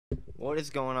What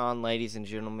is going on, ladies and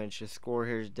gentlemen? Shascore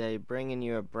here today, bringing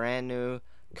you a brand new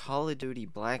Call of Duty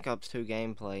Black Ops 2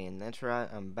 gameplay. And that's right,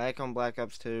 I'm back on Black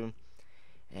Ops 2.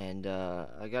 And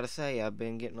I gotta say, I've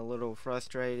been getting a little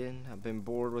frustrated. I've been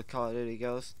bored with Call of Duty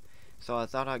Ghost. So I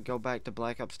thought I'd go back to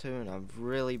Black Ops 2, and I've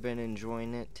really been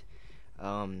enjoying it.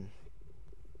 I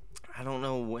don't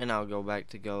know when I'll go back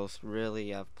to Ghost.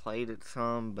 Really, I've played it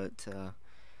some, but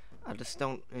I just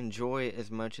don't enjoy it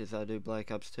as much as I do Black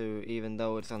Ops 2, even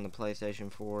though it's on the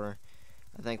PlayStation 4.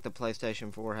 I think the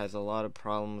PlayStation 4 has a lot of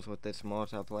problems with this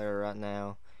multiplayer right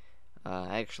now.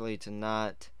 Actually,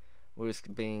 tonight, we're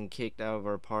just being kicked out of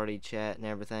our party chat and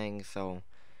everything, so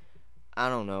I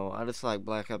don't know. I just like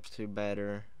Black Ops 2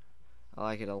 better. I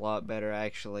like it a lot better,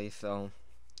 actually, so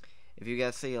if you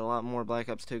guys see a lot more Black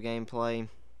Ops 2 gameplay,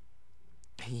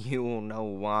 you will know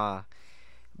why.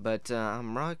 But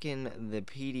I'm rocking the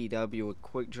PDW with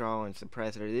quick draw and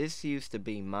suppressor. This used to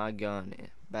be my gun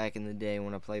back in the day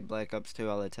when I played Black Ops 2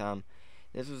 all the time.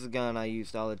 This was a gun I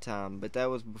used all the time, but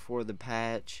that was before the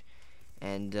patch.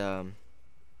 And I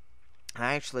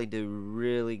actually do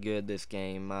really good this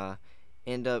game. I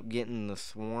end up getting the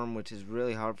swarm, which is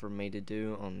really hard for me to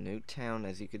do on Nuketown.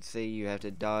 As you can see, you have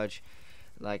to dodge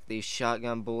like these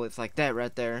shotgun bullets like that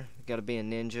right there. Gotta be a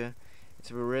ninja. It's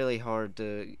really hard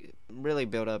to really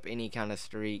build up any kind of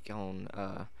streak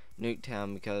on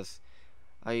Nuketown because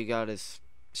all you got is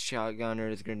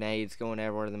shotgunners, grenades going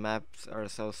everywhere. The maps are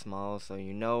so small, so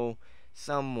you know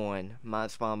someone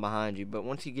might spawn behind you. But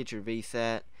once you get your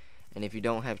VSAT, and if you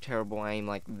don't have terrible aim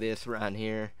like this right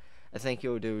here, I think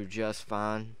you'll do just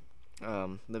fine.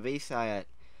 The VSAT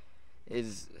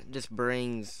just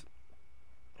brings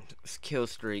kill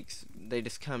streaks. They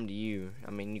just come to you. I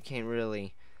mean, you can't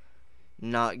really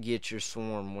not get your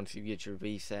swarm once you get your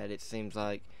VSAT, it seems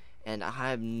like. And I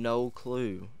have no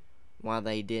clue why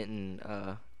they didn't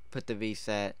put the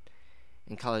VSAT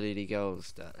in Call of Duty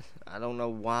Ghost. I don't know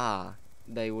why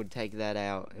they would take that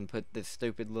out and put this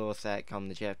stupid little SATCOM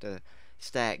that you have to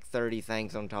stack 30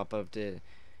 things on top of to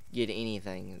get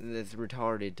anything. That's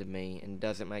retarded to me and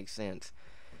doesn't make sense.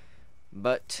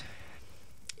 But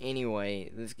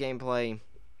anyway, this gameplay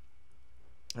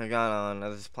I got on, I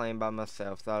was just playing by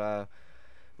myself, thought I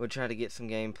would try to get some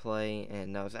gameplay,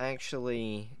 and I was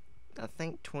actually, I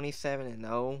think,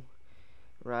 27-0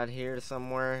 right here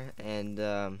somewhere, and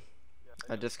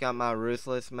I just got my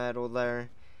Ruthless medal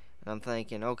there, and I'm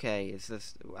thinking, okay, it's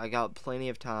just, I got plenty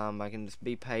of time, I can just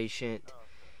be patient,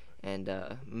 and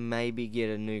maybe get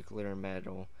a nuclear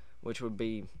medal, which would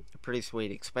be pretty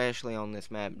sweet, especially on this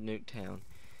map, Nuketown.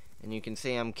 And you can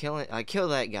see I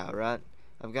killed that guy, right?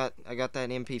 I got that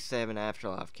MP7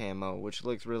 Afterlife camo, which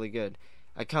looks really good.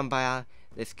 I come by,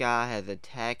 this guy has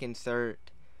attack insert,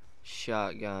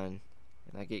 shotgun,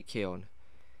 and I get killed.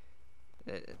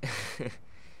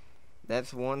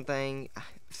 That's one thing.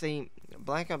 See,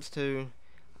 Black Ops 2,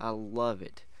 I love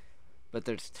it, but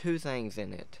there's two things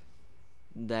in it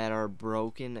that are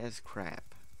broken as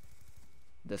crap.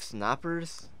 The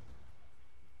snipers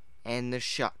and the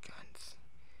shotguns.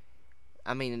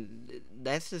 I mean,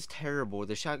 that's just terrible.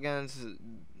 The shotguns,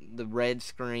 the red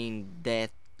screen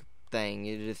death thing,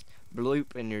 you just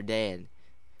bloop and you're dead.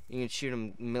 You can shoot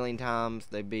them a million times,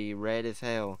 they'd be red as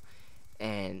hell,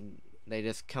 and they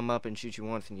just come up and shoot you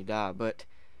once and you die. But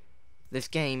this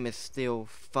game is still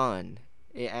fun.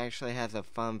 It actually has a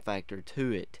fun factor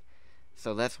to it.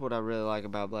 So that's what I really like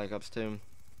about Black Ops 2.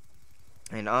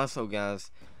 And also, guys,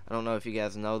 I don't know if you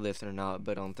guys know this or not,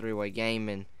 but on 3-Way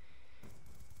Gaming,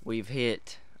 we've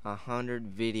hit 100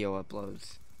 video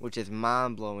uploads, which is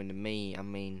mind-blowing to me. I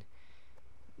mean,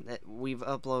 we've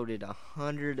uploaded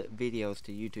 100 videos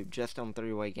to YouTube just on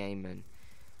 3-Way Gaming.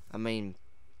 I mean,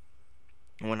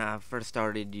 when I first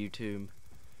started YouTube,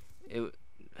 it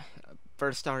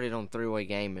first started on 3-Way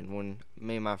Gaming. When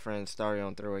me and my friends started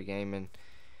on 3-Way Gaming,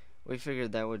 we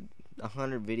figured that would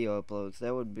 100 video uploads.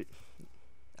 That would be.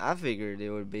 I figured it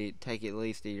would take at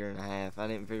least a year and a half. I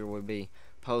didn't figure we'd be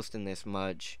posting this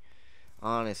much,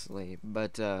 honestly.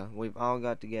 But we've all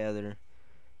got together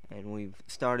and we've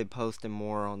started posting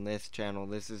more on this channel.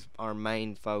 This is our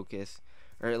main focus,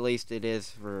 or at least it is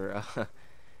for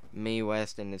me,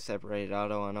 Weston, and Separated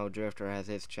Auto. I know Drifter has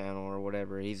his channel or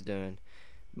whatever he's doing,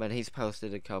 but he's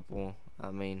posted a couple.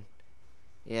 I mean,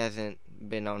 he hasn't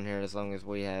been on here as long as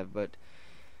we have, but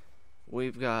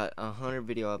we've got 100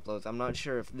 video uploads. I'm not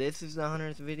sure if this is the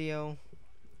 100th video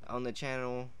on the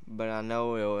channel, but I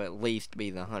know it'll at least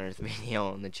be the 100th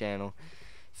video on the channel.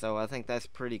 So I think that's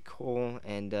pretty cool,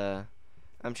 and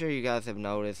I'm sure you guys have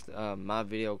noticed my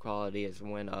video quality has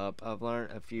went up. I've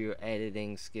learned a few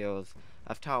editing skills.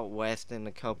 I've taught Weston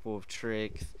a couple of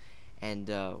tricks, and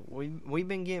we've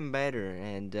been getting better,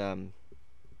 and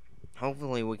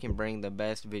hopefully we can bring the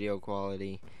best video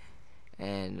quality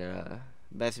and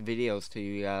best videos to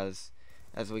you guys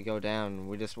as we go down.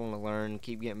 We just want to learn,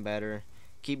 keep getting better,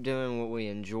 keep doing what we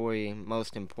enjoy.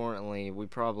 Most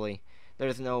importantly,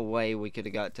 there's no way we could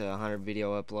have got to 100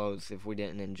 video uploads if we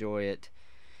didn't enjoy it.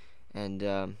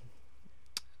 And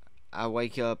I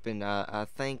wake up and I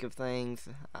think of things.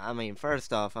 I mean,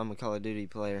 first off, I'm a Call of Duty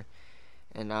player,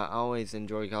 and I always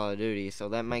enjoy Call of Duty, so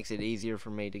that makes it easier for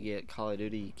me to get Call of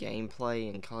Duty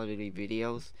gameplay and Call of Duty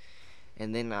videos.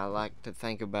 And then I like to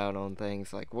think about on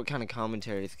things like what kind of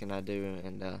commentaries can I do.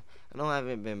 And I know I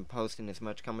haven't been posting as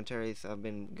much commentaries. I've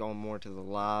been going more to the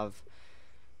live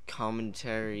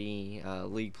commentary,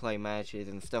 league play matches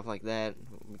and stuff like that,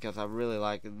 because I really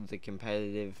like the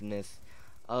competitiveness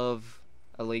of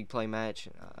a league play match.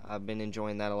 I've been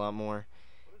enjoying that a lot more,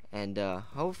 and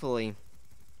hopefully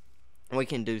we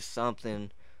can do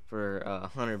something for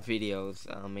 100 videos.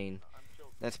 I mean,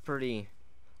 that's pretty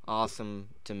awesome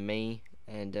to me,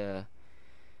 and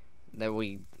that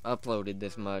we uploaded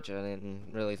this much. I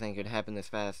didn't really think it would happen this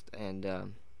fast,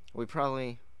 and we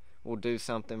probably will do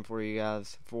something for you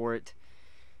guys for it.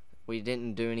 We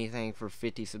didn't do anything for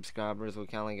 50 subscribers. We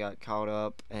kind of got caught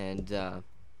up, and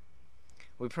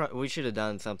we should have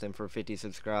done something for 50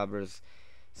 subscribers.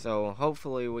 So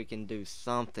hopefully we can do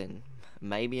something.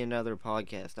 Maybe another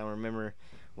podcast. I remember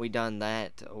we done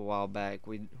that a while back.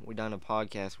 We done a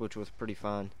podcast, which was pretty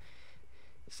fun.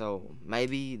 So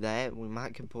maybe we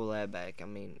might could pull that back. I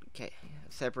mean,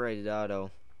 Separated Auto,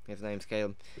 his name's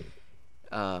Caleb.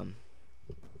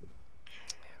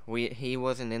 He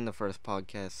wasn't in the first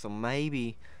podcast, so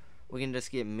maybe we can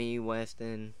just get me,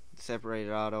 Weston,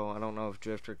 Separated Auto. I don't know if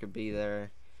Drifter could be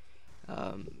there.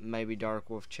 Maybe Dark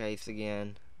Wolf Chase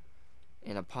again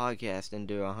in a podcast and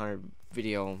do a 100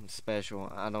 video special.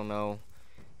 I don't know.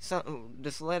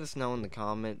 Just let us know in the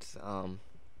comments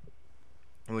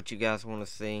what you guys want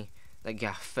to see. That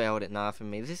guy failed at knifing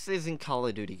me. This isn't Call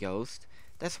of Duty Ghost.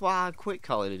 That's why I quit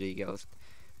Call of Duty Ghost.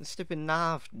 The stupid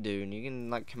knife, dude. You can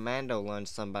like commando lunge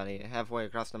somebody halfway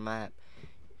across the map.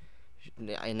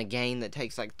 In a game that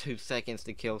takes like 2 seconds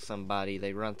to kill somebody,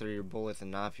 they run through your bullets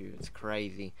and knife you. It's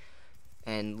crazy.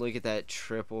 And look at that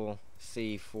triple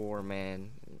C4,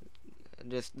 man.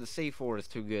 Just the C4 is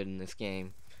too good in this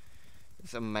game.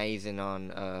 It's amazing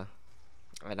on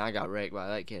and I got wrecked by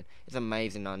that kid. It's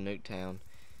amazing on Nuketown.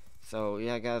 So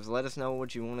yeah, guys, let us know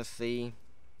what you want to see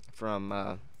from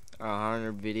our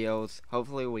 100 videos.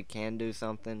 Hopefully we can do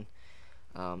something.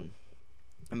 I've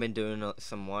been doing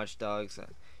some Watch Dogs.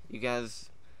 You guys,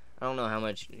 I don't know how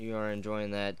much you are enjoying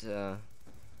that.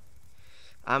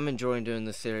 I'm enjoying doing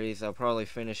the series. I'll probably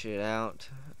finish it out.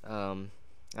 I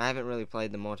haven't really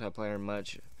played the multiplayer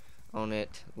much on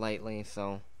it lately,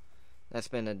 so that's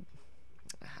been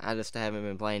I just haven't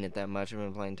been playing it that much. I've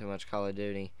been playing too much Call of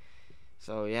Duty.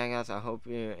 So yeah, guys, I hope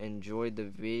you enjoyed the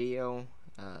video.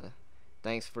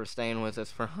 Thanks for staying with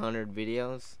us for 100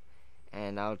 videos,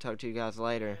 and I'll talk to you guys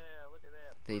later.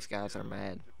 These guys are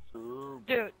mad.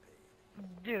 Dude,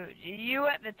 you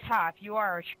at the top, you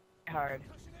are a tryhard.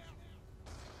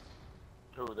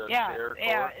 Who, that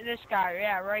Yeah, this guy,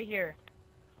 yeah, right here.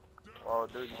 Oh,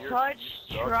 dude, Such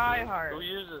tryhard. Who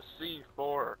uses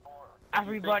C4?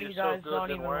 Everybody does, so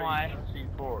don't even lie.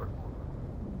 C4.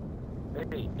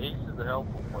 Hey, Ace is the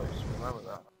helpful place, remember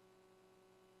that.